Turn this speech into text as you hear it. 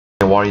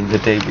worrying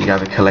today. We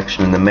have a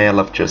collection in the mail.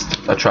 I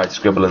tried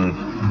scribbling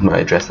my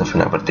address for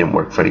now, but it didn't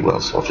work very well,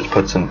 so I've just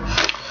put some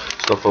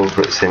stuff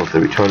over it, same with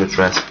the return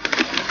address.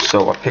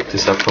 So I picked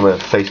this up from a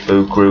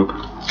Facebook group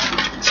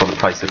for the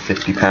price of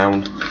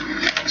 £50.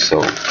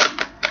 So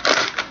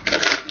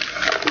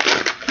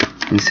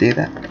you see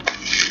that?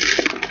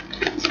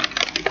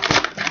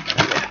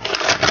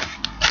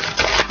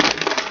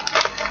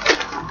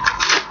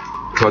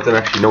 So I don't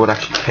actually know what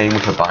actually came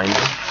with a binder.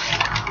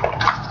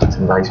 It's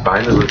a nice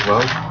binder as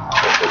well.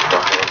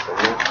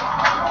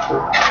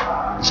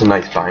 It's a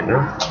nice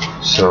binder.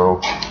 So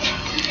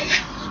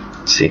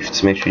let's see,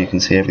 to make sure you can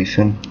see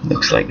everything.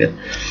 Looks like it.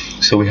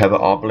 So we have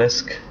an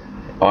obelisk,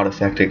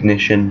 artifact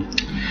ignition,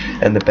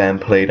 and the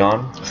band played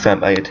on.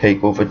 Vampire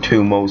takeover,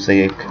 2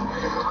 mosaic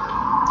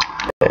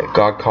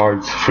god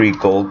cards, 3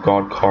 gold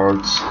god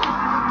cards.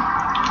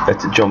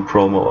 That's a jump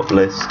promo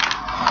obelisk.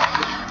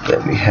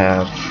 Then we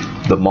have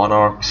the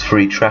monarchs,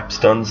 3 trap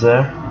stuns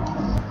there.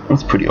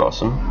 That's pretty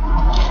awesome.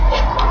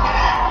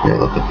 Yeah,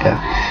 look at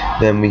that.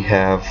 Then we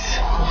have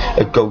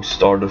a ghost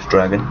Stardust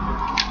dragon,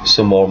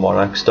 some more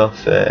monarch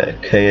stuff,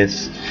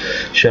 Chaos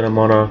Shadow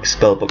Monarch,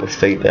 Spellbook of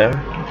Fate there.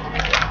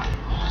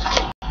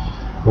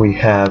 We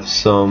have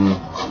some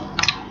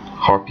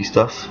harpy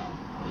stuff.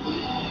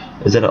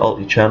 Is that an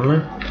ulti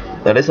channeler?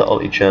 That is an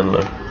ulti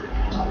channeler.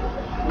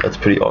 That's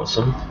pretty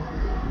awesome.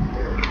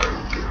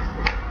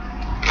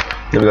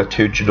 Then we got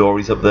 2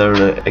 Jidoris up there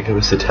and an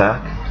Icarus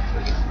attack.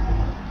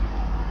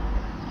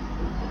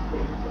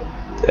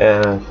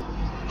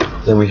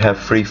 Then we have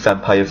 3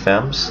 Vampire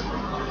Femmes.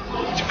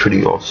 It's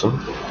pretty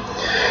awesome.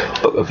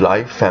 Book of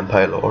Life,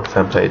 Vampire Lord,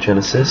 Vampire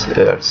Genesis,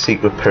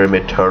 Secret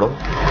Pyramid Turtle.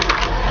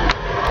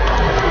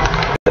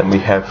 Then we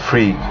have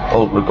 3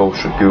 Ultra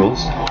Ghost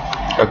Ghouls,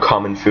 a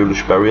Common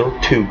Foolish Burial,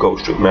 2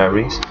 Ghost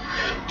Marys,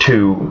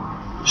 2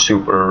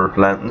 Super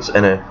Lanterns,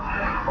 and a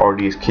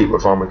RD's Keeper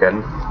of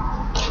Armageddon.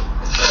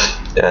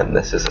 And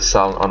this is a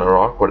Silent on a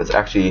Rock, but it's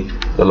actually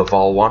the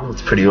Laval one.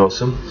 It's pretty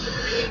awesome.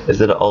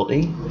 Is it an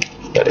ulti?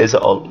 That is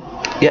an ulti.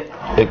 Yeah,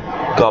 a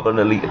Goblin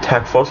Elite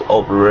Attack Force,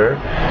 ultra rare.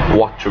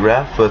 What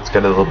Giraffe, but it's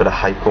got a little bit of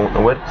hype going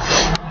to it.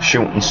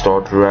 Shooting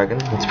Star Dragon,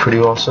 it's pretty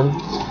awesome.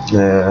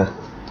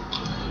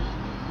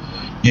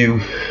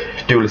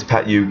 Duelist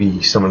Pat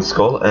Yugi Summon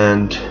Skull,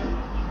 and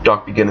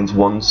Dark Beginnings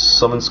 1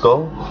 Summon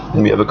Skull.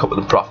 And we have a couple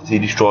of Prophecy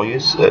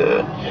Destroyers.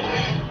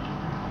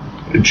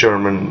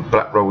 German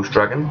Black Rose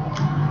Dragon.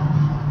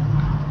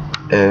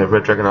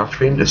 Red Dragon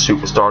Archery, the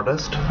Super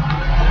Stardust.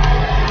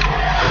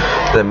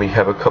 Then we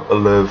have a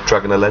couple of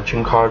Dragon of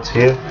Legend cards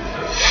here.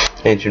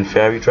 Ancient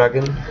Fairy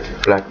Dragon,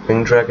 Black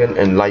Wing Dragon,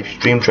 and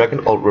Livestream Dragon,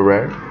 ultra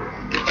rare.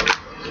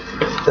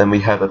 Then we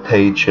have a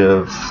page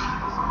of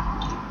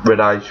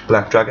Red Eyes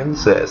Black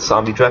Dragons,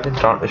 Zombie Dragon,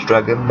 Darkness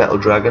Dragon, Metal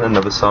Dragon,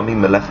 another Zombie,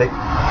 Malefic.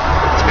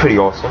 It's pretty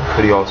awesome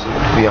to be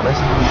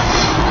honest.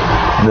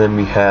 And then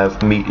we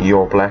have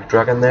Meteor Black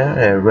Dragon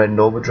there, Red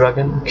Nova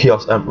Dragon,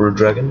 Chaos Emperor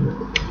Dragon.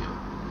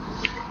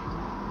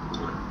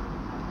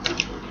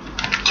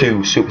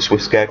 2 Super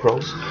Swift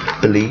Scarecrows,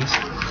 Belize.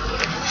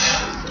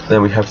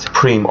 Then we have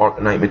Supreme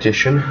Arcanite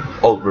Magician,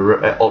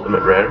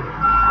 Ultimate Rare.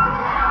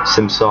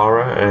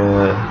 Samsara,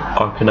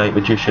 Arcanite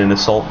Magician in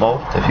Assault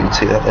Mode, if you can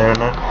see that there and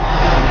that.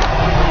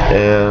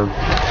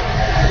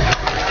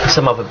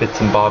 Some other bits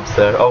and bobs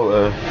there.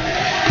 Oh,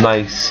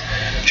 nice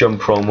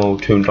jump promo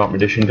Toon Dark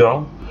Magician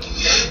Girl.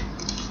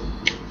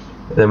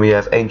 Then we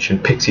have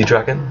Ancient Pixie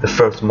Dragon, the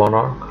First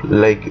Monarch,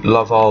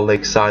 Laval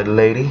Lakeside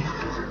Lady.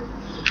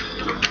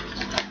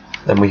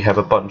 Then we have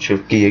a bunch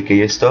of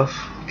Yugioh stuff,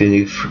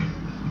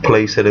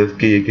 playset of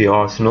Yugioh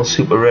Arsenal,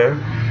 super rare.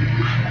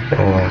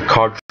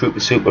 Card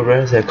Trooper super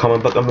rares, Common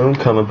Book of Moon,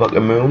 Common Book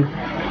of Moon.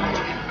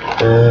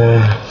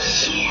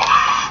 That's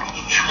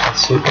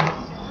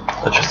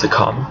just a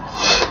common.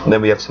 And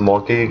then we have some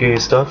more Yugioh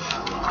stuff.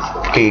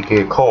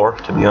 Yugioh Core,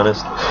 to be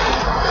honest,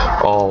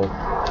 all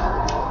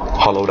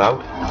hollowed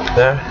out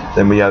there.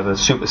 Then we have a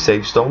Super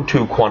Save Stone,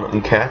 2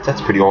 Quantum Cats,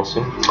 that's pretty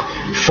awesome.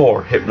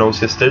 4 Hypno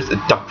Sisters, a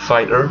Duck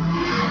Fighter,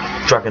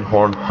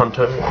 Dragonhorn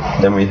Hunter.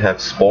 Then we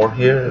have Spore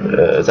here.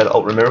 Is that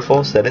Ultra Mirror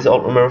Force? That is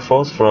Ultra Mirror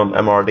Force from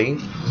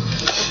MRD.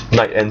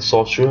 Night End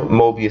Sorcerer,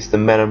 Mobius the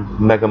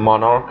Mega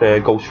Monarch,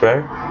 Ghost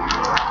Rare.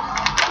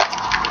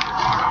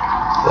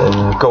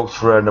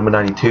 Ghost Rare number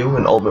 92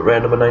 and Ultimate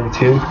Rare number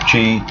 92.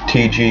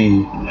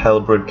 TG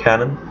Hellbred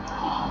Cannon.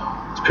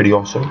 It's pretty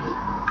awesome.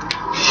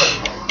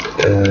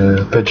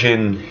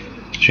 Bajin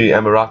G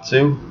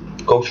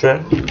Amaterasu, Ghost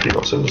Rare. Pretty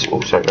awesome.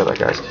 Oh, sorry about that,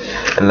 guys.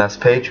 And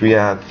last page we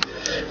have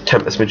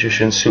Tempest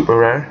Magician super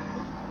rare.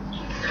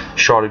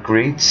 Shard of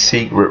Greed,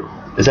 secret.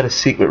 Is that a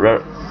secret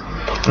rare?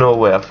 No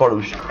way, I thought it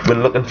was,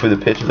 when looking through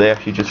the picture, they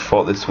actually just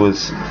thought this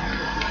was,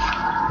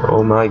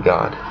 oh my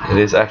god, it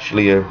is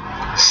actually a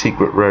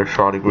secret rare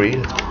Shard of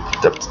Greed.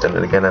 That's done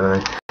it again,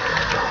 haven't I?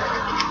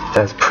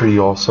 That's pretty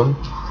awesome.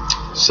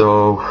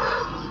 So,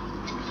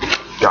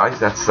 guys,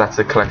 that's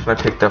a collection I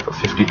picked up at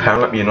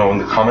 £50. Let me know in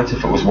the comments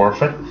if it was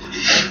worth it.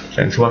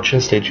 Thanks for watching,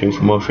 stay tuned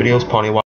for more videos. Pony